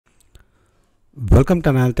Welcome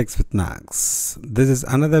to Analytics with Nags. This is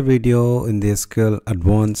another video in the SQL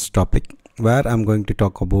advanced topic where I'm going to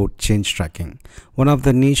talk about change tracking, one of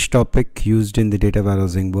the niche topic used in the data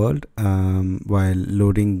warehousing world while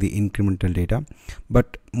loading the incremental data,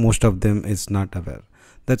 but most of them is not aware.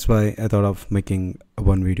 That's why I thought of making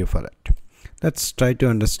one video for it. Let's try to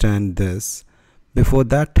understand this. Before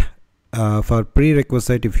that, for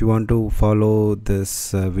prerequisite, if you want to follow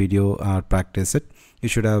this video or practice it, you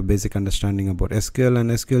should have a basic understanding about SQL and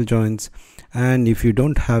SQL joins. And if you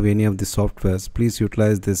don't have any of the softwares, please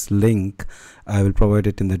utilize this link. I will provide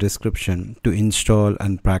it in the description to install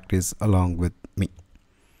and practice along with me.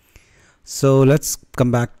 So let's come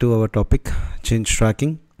back to our topic, change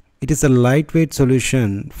tracking. It is a lightweight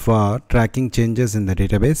solution for tracking changes in the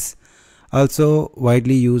database, also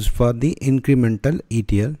widely used for the incremental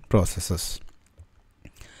ETL processes.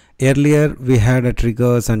 Earlier we had a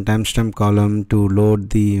triggers and timestamp column to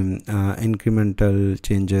load the incremental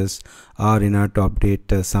changes or in order to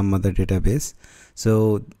update some other database.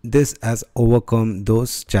 So this has overcome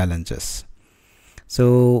those challenges.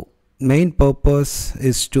 So main purpose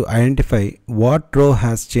is to identify what row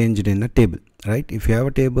has changed in a table, right? If you have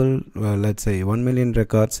a table, let's say 1 million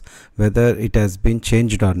records, whether it has been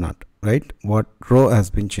changed or not, right? What row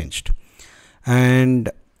has been changed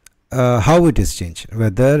and how it is changed,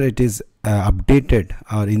 whether it is updated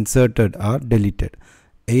or inserted or deleted.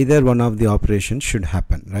 Either one of the operations should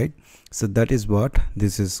happen, right? So that is what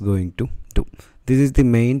this is going to do. This is the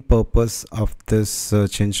main purpose of this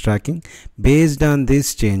change tracking. Based on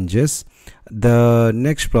these changes, the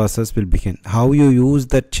next process will begin. How you use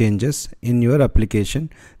that changes in your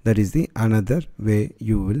application, that is the another way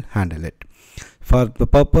you will handle it. For the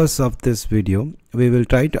purpose of this video, we will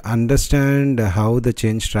try to understand how the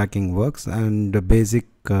change tracking works and the basic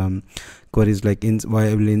queries like why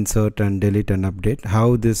I will insert and delete and update,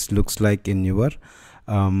 how this looks like in your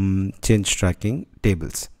change tracking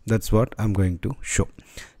tables. That's what I'm going to show.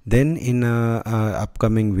 Then in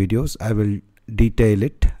upcoming videos, I will detail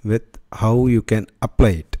it with how you can apply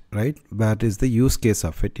it, right? That is the use case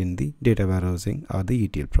of it in the data warehousing or the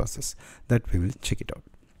ETL process. That we will check it out.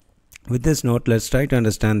 With this note, let's try to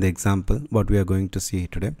understand the example what we are going to see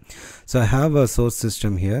today. So I have a source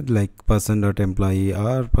system here like person.employee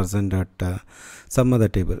or person. Some other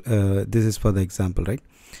table. This is for the example, right?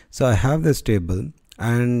 So I have this table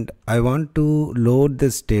and I want to load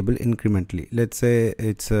this table incrementally. Let's say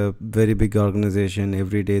it's a very big organization.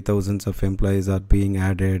 Every day thousands of employees are being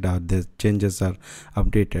added or the changes are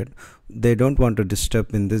updated. They don't want to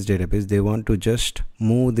disturb in this database. They want to just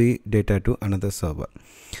move the data to another server.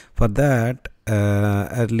 For that,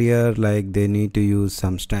 earlier, like they need to use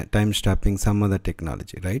some time stamping, some other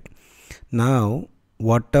technology, right? Now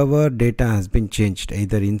whatever data has been changed,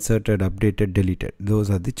 either inserted, updated, deleted, those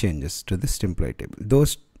are the changes to this employee table.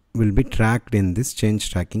 Those will be tracked in this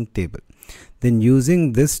change tracking table. Then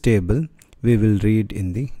using this table, we will read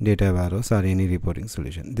in the data warehouse or any reporting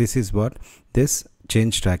solution. This is what this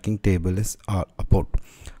change tracking table is all about.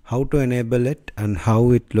 How to enable it and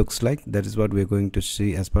how it looks like, that is what we are going to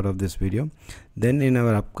see as part of this video. Then in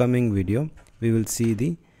our upcoming video, we will see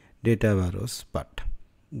the data warehouse part.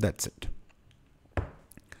 That's it.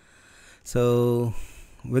 So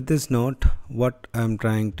with this note, what I'm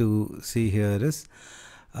trying to see here is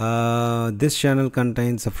this channel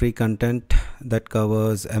contains a free content that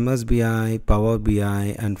covers MS BI, Power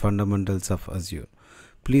BI and fundamentals of Azure.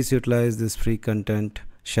 Please utilize this free content.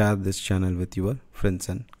 Share this channel with your friends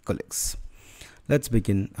and colleagues. Let's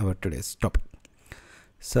begin our today's topic.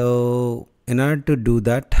 So in order to do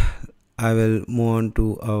that, I will move on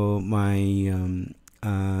to my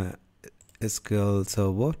SQL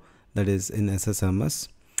server, that is in SSMS.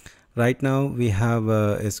 Right now we have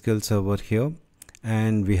a SQL server here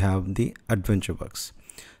and we have the AdventureWorks.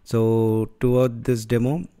 So toward this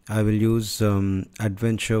demo, I will use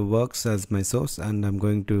AdventureWorks as my source and I'm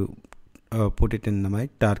going to put it in my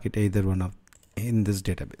target, either one of in this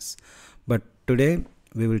database. But today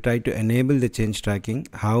we will try to enable the change tracking,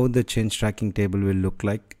 how the change tracking table will look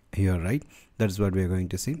like here, right? That's what we are going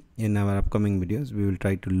to see in our upcoming videos. We will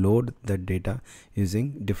try to load that data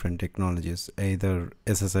using different technologies, either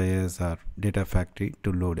SSIS or data factory,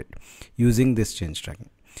 to load it using this change tracking.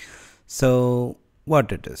 So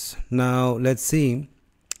what it is now, let's see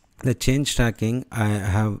the change tracking I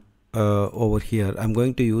have over here. I'm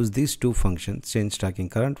going to use these two functions, change tracking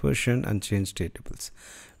current version and change tables.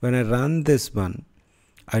 When I run this one,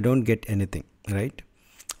 I don't get anything, right?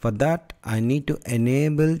 For that, I need to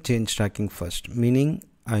enable change tracking first, meaning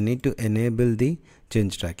I need to enable the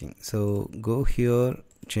change tracking. So go here,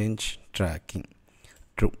 change tracking,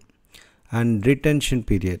 true. And retention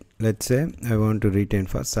period, let's say I want to retain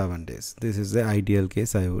for 7 days. This is the ideal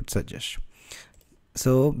case I would suggest.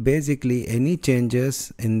 So basically any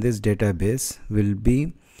changes in this database will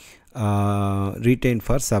be retained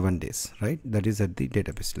for 7 days, right? That is at the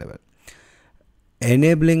database level.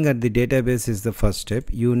 Enabling at the database is the first step.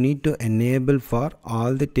 You need to enable for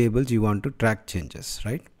all the tables you want to track changes,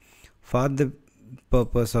 right? For the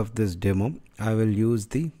purpose of this demo, I will use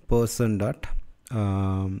the person dot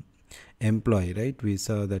employee, right? We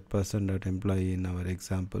saw that person dot employee in our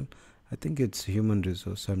example. I think it's human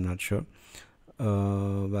resource, I'm not sure.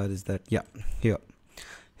 Where is that? Yeah, here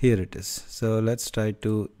it is. So let's try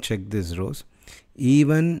to check these rows.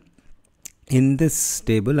 Even in this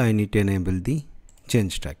table I need to enable the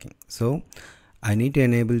change tracking. So I need to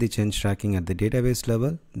enable the change tracking at the database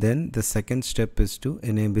level. Then the second step is to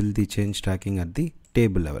enable the change tracking at the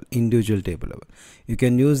table level, individual table level. You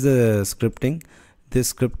can use the scripting. This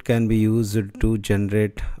script can be used to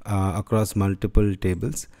generate across multiple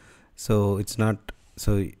tables. So it's not,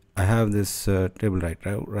 so I have this table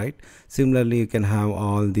right. Similarly, you can have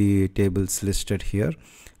all the tables listed here,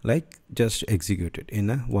 like just execute it in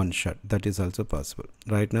a one shot. That is also possible.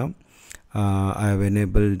 Right now I have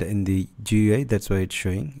enabled in the GUI, that's why it's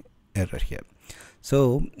showing error here.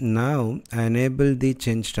 So now I enable the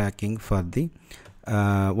change tracking for the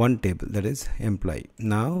one table, that is employee.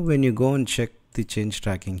 Now when you go and check the change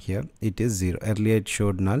tracking here, it is 0. Earlier it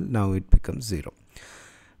showed null, now it becomes 0.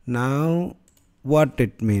 Now what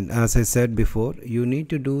it means, as I said before, you need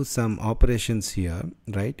to do some operations here,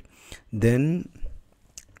 right? Then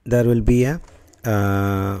there will be a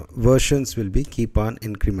versions will be keep on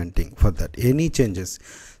incrementing for that any changes.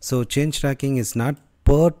 So change tracking is not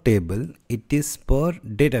per table, it is per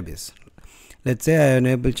database. Let's say I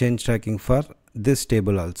enable change tracking for this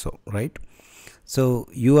table also, right? So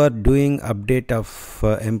you are doing update of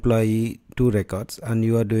employee 2 records and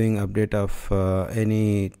you are doing update of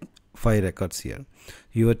any 5 records here.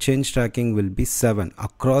 Your change tracking will be 7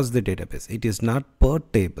 across the database. It is not per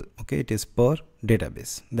table, okay? It is per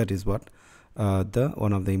database. That is what the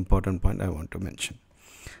one of the important point I want to mention.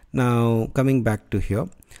 Now coming back to here,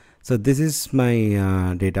 so this is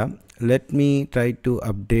my data. Let me try to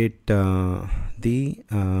update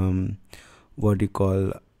the what do you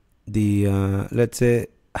call the let's say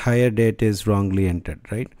hire date is wrongly entered,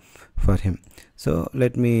 right, for him. So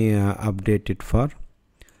let me update it for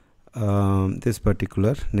this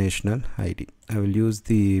particular national ID. I will use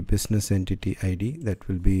the business entity ID, that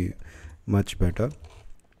will be much better.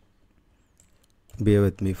 Bear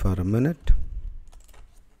with me for a minute,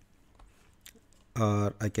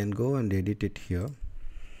 or I can go and edit it here.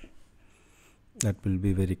 That will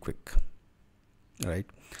be very quick, right?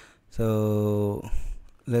 So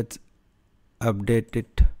let's update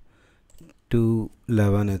it to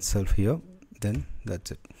 11 itself here, then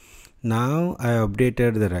that's it. Now I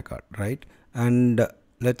updated the record, right? And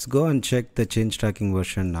let's go and check the change tracking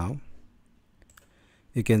version now.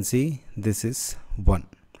 You can see this is 1,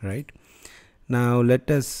 right? Now let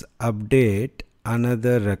us update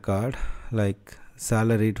another record like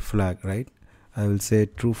salaried flag, right? I will say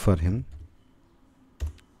true for him.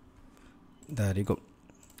 There you go.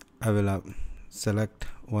 I will select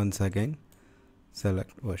once again,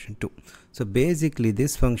 select version 2. So basically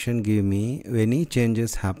this function give me any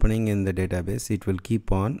changes happening in the database, it will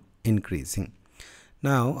keep on increasing.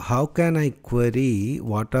 Now how can I query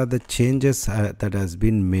what are the changes that has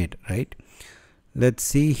been made, right? Let's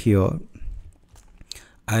see here.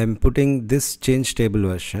 I am putting this change table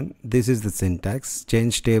version. This is the syntax: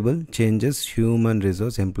 change table, changes, human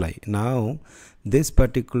resource, employee. Now this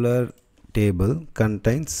particular table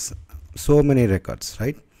contains so many records,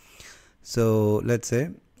 right? So let's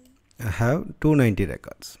say I have 290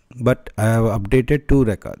 records, but I have updated 2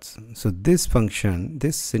 records. So this function,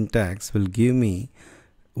 this syntax will give me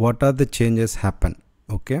what are the changes happen.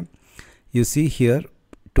 Okay, you see here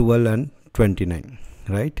 12 and 29,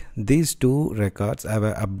 right? These 2 records I have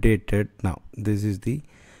updated now. This is the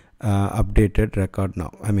updated record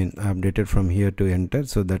now. I mean I updated from here to enter,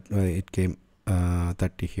 so that it came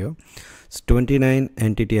 30 here. So 29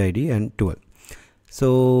 entity ID and 12.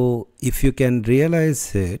 So if you can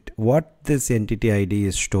realize it, what this entity ID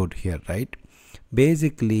is stored here, right?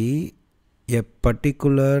 Basically a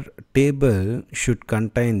particular table should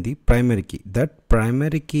contain the primary key. That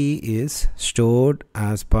primary key is stored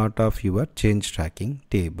as part of your change tracking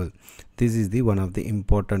table. This is the one of the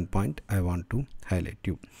important point I want to highlight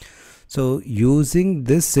you. So using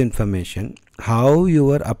this information, how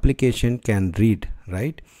your application can read,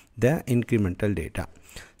 right, the incremental data.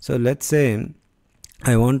 So let's say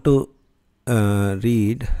I want to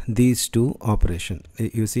read these 2 operations.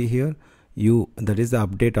 You see here that is the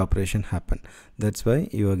update operation happen. That's why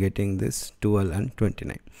you are getting this 12 and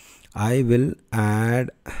 29. I will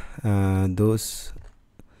add those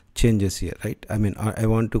changes here, right? I mean, I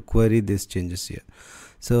want to query these changes here.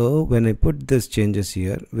 So when I put these changes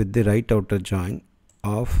here with the right outer join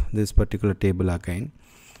of this particular table again,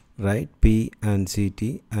 right, P and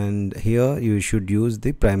CT, and here you should use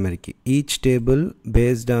the primary key. Each table,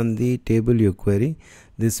 based on the table you query,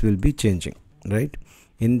 this will be changing, right?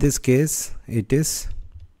 In this case it is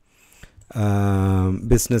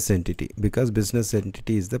business entity, because business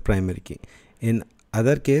entity is the primary key. In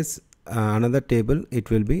other case, another table,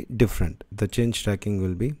 it will be different. The change tracking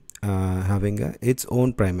will be having its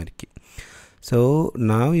own primary key. So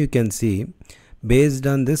now you can see, based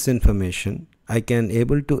on this information, I can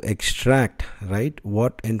able to extract, right,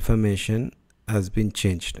 what information has been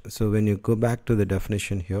changed. So when you go back to the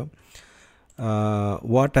definition here,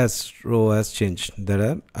 what row has changed?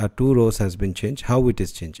 There are 2 rows has been changed. How it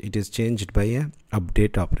is changed? It is changed by a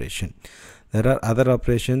update operation. There are other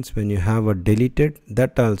operations. When you have a deleted,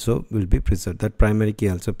 that also will be preserved, that primary key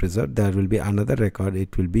also preserved. There will be another record,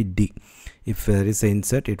 it will be D. If there is an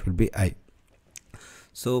insert, it will be I.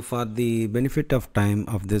 So for the benefit of time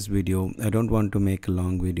of this video, I don't want to make a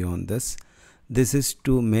long video on this. This is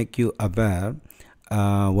to make you aware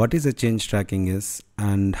what is a change tracking is,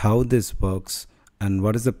 and how this works, and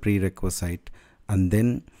what is the prerequisite, and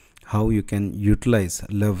then how you can utilize,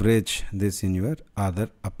 leverage this in your other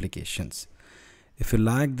applications. If you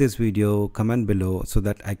like this video, comment below so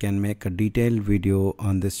that I can make a detailed video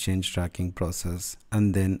on this change tracking process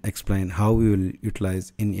and then explain how we will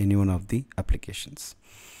utilize in any one of the applications.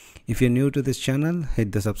 If you're new to this channel,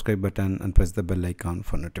 hit the subscribe button and press the bell icon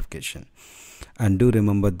for notification. And do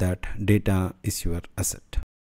remember that data is your asset.